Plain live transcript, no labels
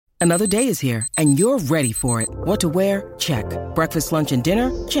Another day is here, and you're ready for it. What to wear? Check. Breakfast, lunch, and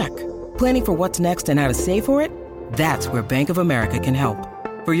dinner? Check. Planning for what's next and how to save for it? That's where Bank of America can help.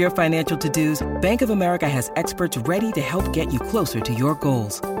 For your financial to-dos, Bank of America has experts ready to help get you closer to your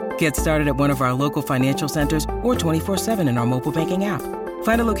goals. Get started at one of our local financial centers or 24/7 in our mobile banking app.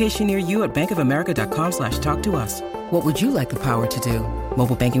 Find a location near you at bankofamerica.com/talktous. What would you like the power to do?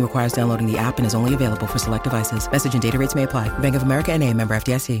 Mobile banking requires downloading the app and is only available for select devices. Message and data rates may apply. Bank of America N.A., member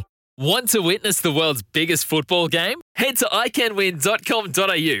FDIC. Want to witness the world's biggest football game? Head to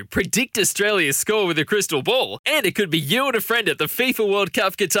iCanWin.com.au, predict Australia's score with a crystal ball, and it could be you and a friend at the FIFA World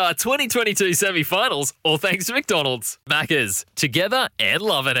Cup Qatar 2022 semi-finals, all thanks to McDonald's. Maccas, together and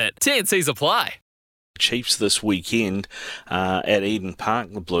loving it. TNCs apply. Chiefs this weekend at Eden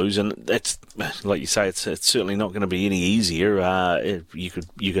Park, the Blues, and that's, like you say, it's certainly not going to be any easier. You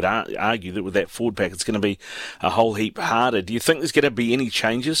could argue that with that forward pack, it's going to be a whole heap harder. Do you think there's going to be any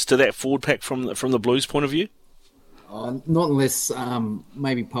changes to that forward pack from the Blues' point of view? Not unless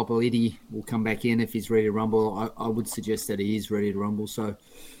maybe Papali'i will come back in if he's ready to rumble. I would suggest that he is ready to rumble, so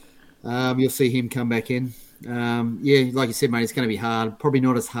you'll see him come back in. Like you said, mate, it's going to be hard. Probably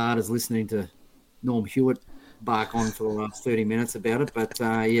not as hard as listening to Norm Hewitt bark on for the last 30 minutes about it, but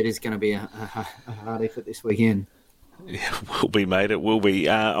it is going to be a hard effort this weekend. Yeah, it will be, mate. It will be.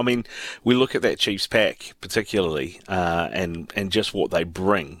 I mean, we look at that Chiefs pack particularly, and just what they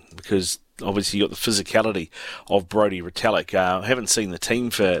bring, because obviously you got the physicality of Brodie Retallick. I haven't seen the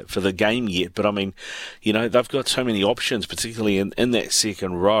team for the game yet, but I mean, they've got so many options, particularly in that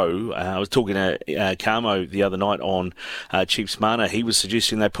second row. I was talking to Carmo the other night on Chiefs Mana. He was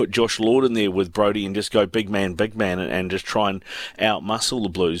suggesting they put Josh Lord in there with Brodie and just go big man, and just try and out-muscle the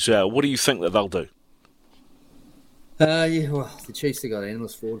Blues. What do you think that they'll do? The Chiefs have got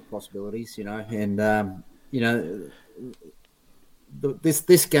endless forward possibilities, and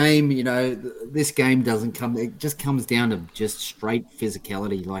This game, this game doesn't come. It just comes down to just straight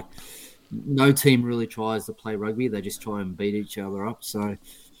physicality. Like, no team really tries to play rugby; they just try and beat each other up. So,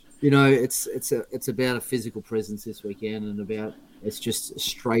 it's about a physical presence this weekend, and it's just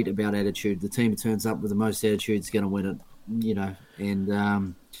straight about attitude. The team who turns up with the most attitude is going to win it.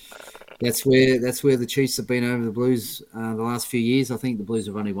 And that's where the Chiefs have been over the Blues the last few years. I think the Blues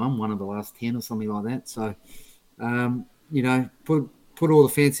have only won one of the last 10 or something like that. So. Put all the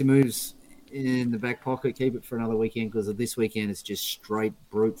fancy moves in the back pocket, keep it for another weekend, because this weekend it's just straight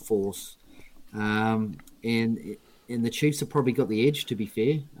brute force. And the Chiefs have probably got the edge, to be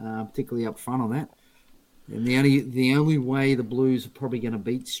fair, particularly up front on that. And the only way the Blues are probably going to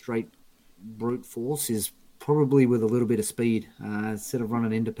beat straight brute force is probably with a little bit of speed. Instead of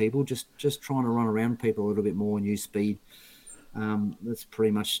running into people, just trying to run around people a little bit more and use speed. That's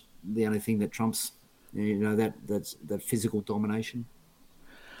pretty much the only thing that trumps that's that physical domination.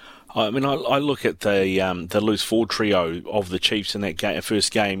 I mean, I look at the loose forward trio of the Chiefs in that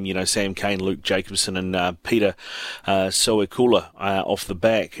first game. Sam Cane, Luke Jacobson, and Peter Soakula off the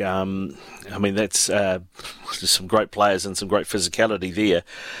back. I mean, that's just some great players and some great physicality there.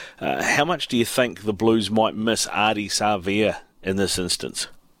 How much do you think the Blues might miss Ardie Savea in this instance?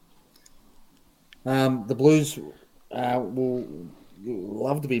 The Blues will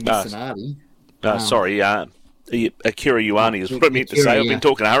love to be missing Ardie. Akira Ioane is what I meant to say. I've been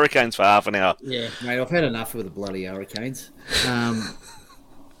talking Hurricanes for half an hour. Yeah, mate, I've had enough of the bloody Hurricanes.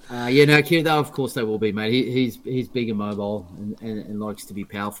 Akira, of course they will be, mate. He's big and mobile and likes to be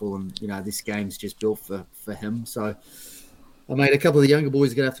powerful, and this game's just built for him. So, mate, a couple of the younger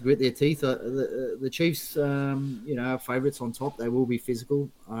boys are going to have to grit their teeth. The Chiefs, are favourites on top. They will be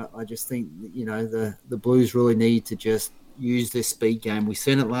physical. I just think the Blues really need to just use their speed game. We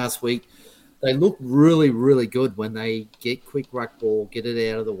seen it last week. They look really, really good when they get quick ruck ball, get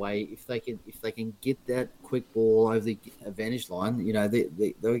it out of the way. If they can get that quick ball over the advantage line, they're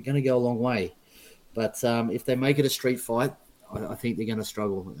going to go a long way. But if they make it a street fight, I think they're going to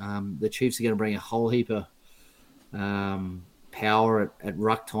struggle. The Chiefs are going to bring a whole heap of power at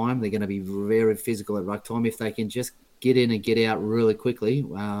ruck time. They're going to be very physical at ruck time. If they can just get in and get out really quickly,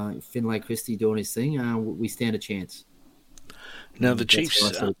 Finlay Christie doing his thing, we stand a chance. Now the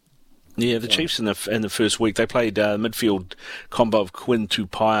Chiefs. Chiefs in the first week, they played midfield combo of Quinn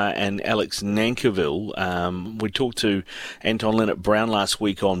Tupaia and Alex Nankivell. We talked to Anton Leonard-Brown last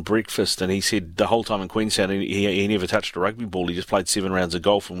week on Breakfast, and he said the whole time in Queenstown he never touched a rugby ball. He just played 7 rounds of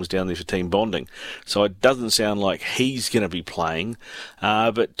golf and was down there for team bonding. So it doesn't sound like he's going to be playing.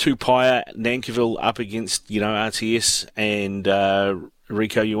 But Tupaia, Nankivell up against RTS and Rieko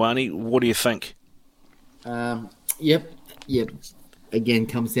Ioane. What do you think? Yep. Again,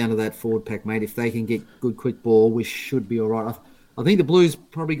 comes down to that forward pack, mate. If they can get good quick ball, we should be all right. I think the Blues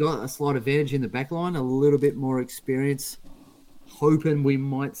probably got a slight advantage in the back line, a little bit more experience. Hoping we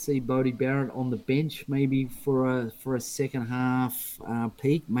might see Bodie Barrett on the bench maybe for a second half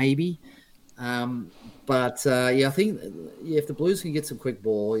peak, maybe. But I think if the Blues can get some quick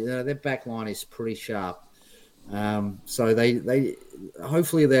ball, their back line is pretty sharp. So they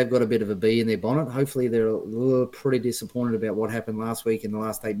hopefully they've got a bit of a bee in their bonnet. Hopefully they're a little pretty disappointed about what happened last week in the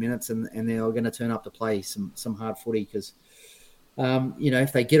last 8 minutes, and they're going to turn up to play some hard footy because.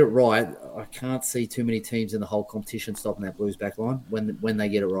 If they get it right, I can't see too many teams in the whole competition stopping that Blues back line when they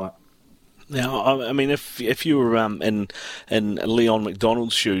get it right. Now, I mean, if you were in Leon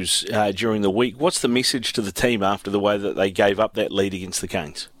McDonald's shoes during the week, what's the message to the team after the way that they gave up that lead against the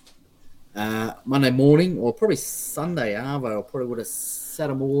Canes? Monday morning, or probably Sunday, Arvo, I probably would have sat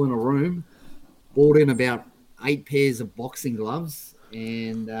them all in a room, bought in about 8 pairs of boxing gloves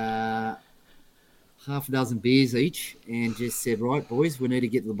and half a dozen beers each, and just said, right, boys, we need to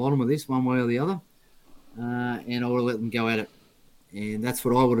get to the bottom of this one way or the other, and I would have let them go at it. And that's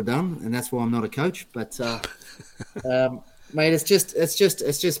what I would have done, and that's why I'm not a coach. But mate, it's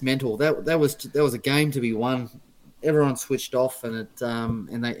just mental. That was a game to be won. Everyone switched off, and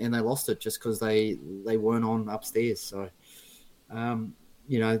they lost it just because they weren't on upstairs. So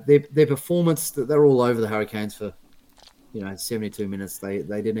their performance, they're all over the Hurricanes for 72 minutes. They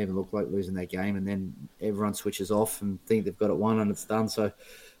didn't even look like losing that game, and then everyone switches off and think they've got it won and it's done. So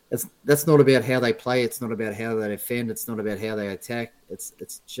that's not about how they play. It's not about how they defend. It's not about how they attack.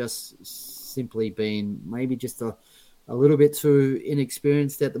 It's just simply been maybe just a little bit too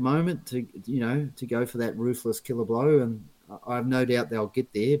inexperienced at the moment to go for that ruthless killer blow. And I have no doubt they'll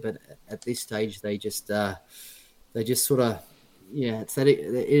get there. But at this stage, they just sort of it's that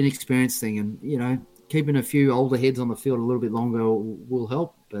inexperienced thing, and keeping a few older heads on the field a little bit longer will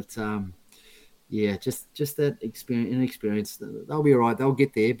help. But just that inexperience. They'll be all right. They'll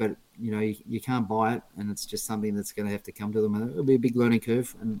get there, but you can't buy it, and it's just something that's going to have to come to them. And it'll be a big learning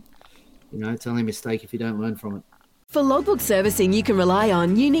curve, and it's only a mistake if you don't learn from it. For logbook servicing you can rely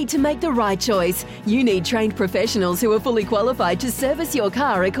on, you need to make the right choice. You need trained professionals who are fully qualified to service your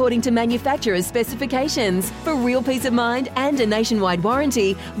car according to manufacturer's specifications. For real peace of mind and a nationwide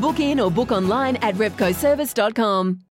warranty, book in or book online at repcoservice.com.